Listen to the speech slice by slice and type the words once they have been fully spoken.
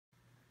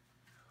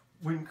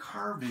When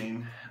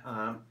carving,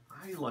 I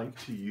like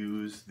to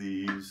use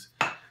these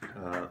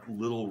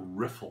little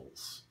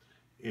riffles,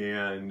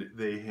 and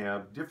they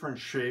have different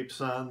shapes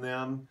on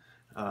them.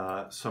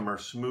 Some are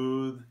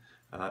smooth,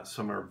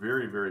 some are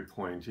very, very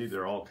pointy.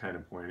 They're all kind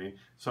of pointy.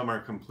 Some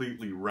are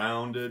completely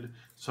rounded,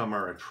 some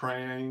are a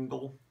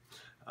triangle,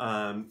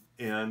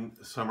 and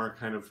some are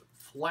kind of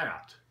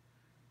flat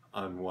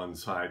on one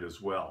side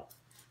as well.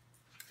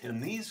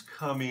 And these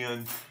come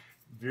in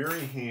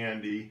very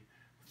handy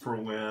for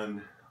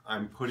when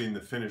I'm putting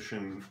the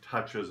finishing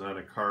touches on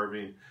a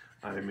carving.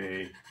 I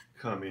may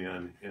come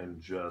in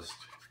and just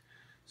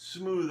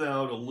smooth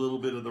out a little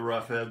bit of the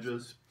rough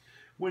edges.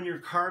 When you're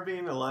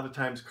carving, a lot of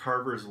times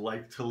carvers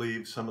like to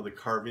leave some of the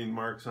carving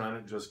marks on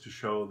it just to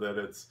show that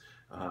it's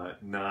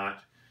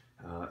not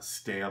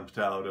stamped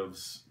out of,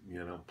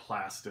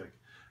 plastic.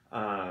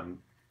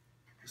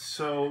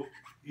 So,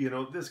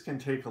 this can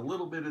take a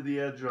little bit of the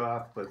edge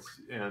off,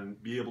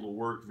 and be able to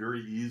work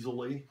very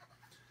easily.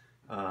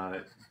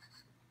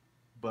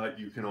 But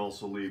you can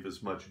also leave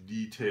as much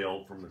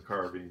detail from the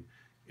carving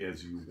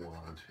as you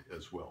want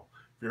as well.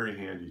 Very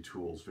handy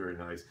tools, very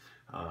nice.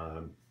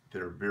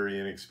 They're very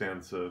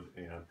inexpensive,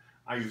 and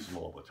I use them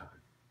all the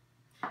time.